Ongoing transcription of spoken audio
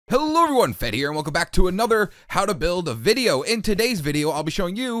Hello everyone, Fed here, and welcome back to another how to build a video. In today's video, I'll be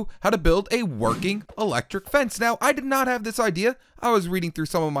showing you how to build a working electric fence. Now, I did not have this idea. I was reading through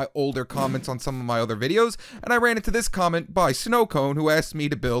some of my older comments on some of my other videos, and I ran into this comment by Snowcone, who asked me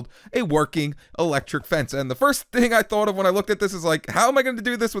to build a working electric fence. And the first thing I thought of when I looked at this is like, how am I going to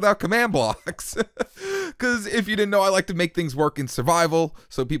do this without command blocks? Because if you didn't know, I like to make things work in survival,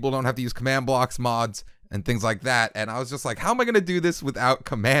 so people don't have to use command blocks, mods, and things like that. And I was just like, how am I going to do this without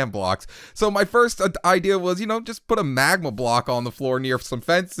command blocks? So my first idea was, just put a magma block on the floor near some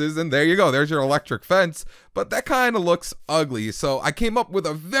fences, and there you go. There's your electric fence. But that kind of looks ugly. So I came up with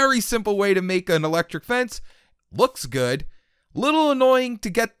a very simple way to make an electric fence. Looks good. Little annoying to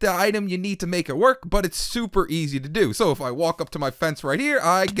get the item you need to make it work, but it's super easy to do. So if I walk up to my fence right here,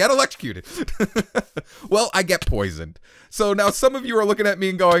 I get electrocuted. Well, I get poisoned. So now some of you are looking at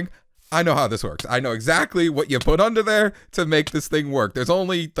me and going, I know how this works. I know exactly what you put under there to make this thing work. There's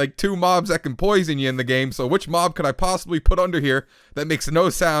only like 2 mobs that can poison you in the game, so which mob could I possibly put under here that makes no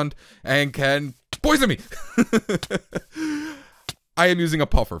sound and can poison me? I am using a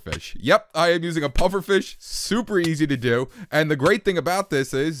pufferfish. Yep, I am using a pufferfish. Super easy to do. And the great thing about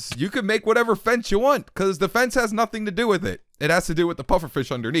this is you can make whatever fence you want because the fence has nothing to do with it. It has to do with the pufferfish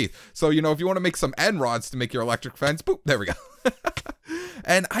underneath. So, if you want to make some end rods to make your electric fence, boop, there we go.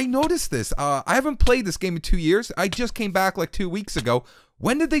 And I noticed this. I haven't played this game in 2 years. I just came back like 2 weeks ago.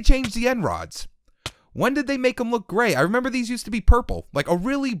 When did they change the end rods? When did they make them look gray? I remember these used to be purple, like a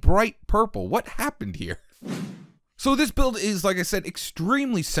really bright purple. What happened here? So this build is, like I said,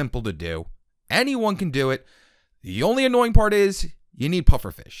 extremely simple to do. Anyone can do it. The only annoying part is you need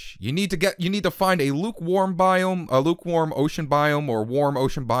pufferfish. You need to find a lukewarm biome, a lukewarm ocean biome, or warm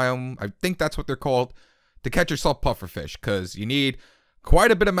ocean biome. I think that's what they're called, to catch yourself pufferfish, because you need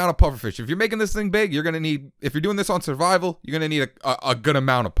quite a bit amount of pufferfish. If you're making this thing big, you're going to need, if you're doing this on survival, you're going to need a good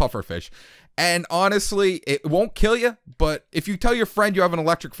amount of pufferfish. And honestly, it won't kill you, but if you tell your friend you have an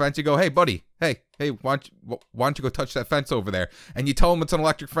electric fence, you go, hey, buddy, hey, why don't you go touch that fence over there? And you tell him it's an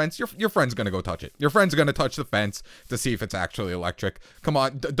electric fence, your friend's going to go touch it. Your friend's going to touch the fence to see if it's actually electric. Come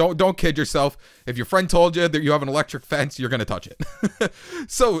on, don't kid yourself. If your friend told you that you have an electric fence, you're going to touch it.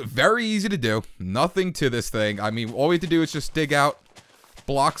 So very easy to do. Nothing to this thing. I mean, all we have to do is just dig out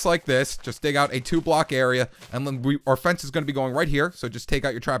blocks like this. Just dig out a 2-block area, and then our fence is going to be going right here. So just take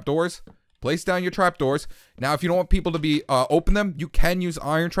out your trapdoors. Place down your trapdoors. Now, if you don't want people to be open them, you can use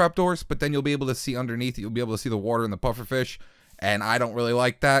iron trapdoors, but then you'll be able to see underneath. You'll be able to see the water and the pufferfish, and I don't really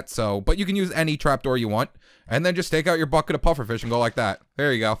like that. So, but you can use any trapdoor you want, and then just take out your bucket of pufferfish and go like that.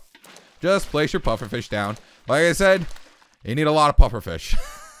 There you go. Just place your pufferfish down. Like I said, you need a lot of pufferfish.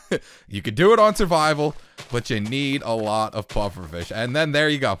 You could do it on survival, but you need a lot of pufferfish. And then there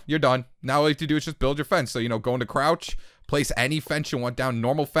you go. You're done. Now all you have to do is just build your fence. So, go into crouch. Place any fence you want down,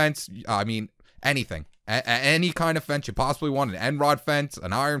 normal fence, I mean, anything. Any kind of fence you possibly want, an end rod fence,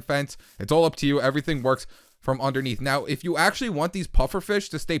 an iron fence, it's all up to you. Everything works from underneath. Now, if you actually want these pufferfish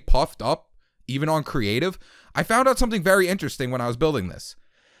to stay puffed up, even on creative, I found out something very interesting when I was building this.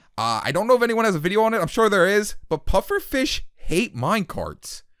 I don't know if anyone has a video on it, I'm sure there is, but pufferfish hate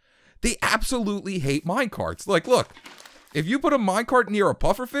minecarts. They absolutely hate minecarts. Like, look, if you put a minecart near a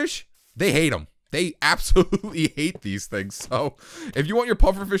pufferfish, they hate them. They absolutely hate these things. So if you want your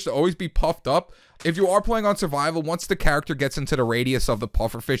pufferfish to always be puffed up, if you are playing on survival, once the character gets into the radius of the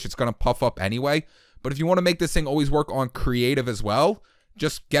pufferfish, it's going to puff up anyway. But if you want to make this thing always work on creative as well,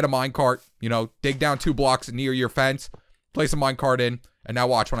 just get a minecart, dig down 2 blocks near your fence, place a minecart in, and now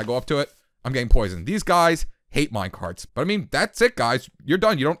watch, when I go up to it, I'm getting poisoned. These guys hate minecarts. But I mean, that's it, guys. You're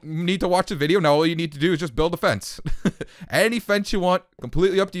done. You don't need to watch the video. Now all you need to do is just build a fence. Any fence you want,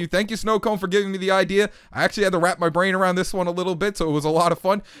 completely up to you. Thank you, Snowcone, for giving me the idea. I actually had to wrap my brain around this one a little bit, so it was a lot of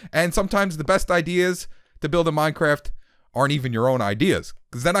fun. And sometimes the best ideas to build in Minecraft aren't even your own ideas,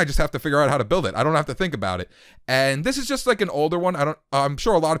 because then I just have to figure out how to build it. I don't have to think about it. And this is just like an older one. I'm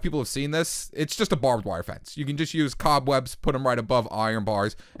sure a lot of people have seen this. It's just a barbed wire fence. You can just use cobwebs, put them right above iron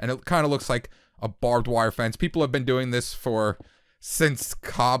bars, and it kind of looks like a barbed wire fence. People have been doing this since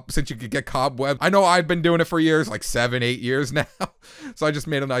you could get cobweb. I know I've been doing it for years, like 7-8 years now. So I just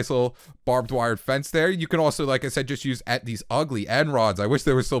made a nice little barbed wired fence there. You can also, like I said, just use these ugly end rods. I wish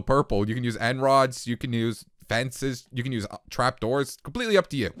they were still purple. You can use end rods. You can use fences. You can use trapdoors. Completely up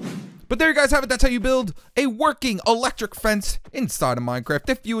to you. But there you guys have it. That's how you build a working electric fence inside of Minecraft.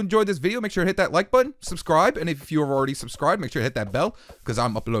 If you enjoyed this video, make sure to hit that like button, subscribe, and if you have already subscribed, make sure to hit that bell, because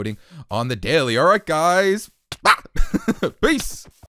I'm uploading on the daily. All right, guys. Peace.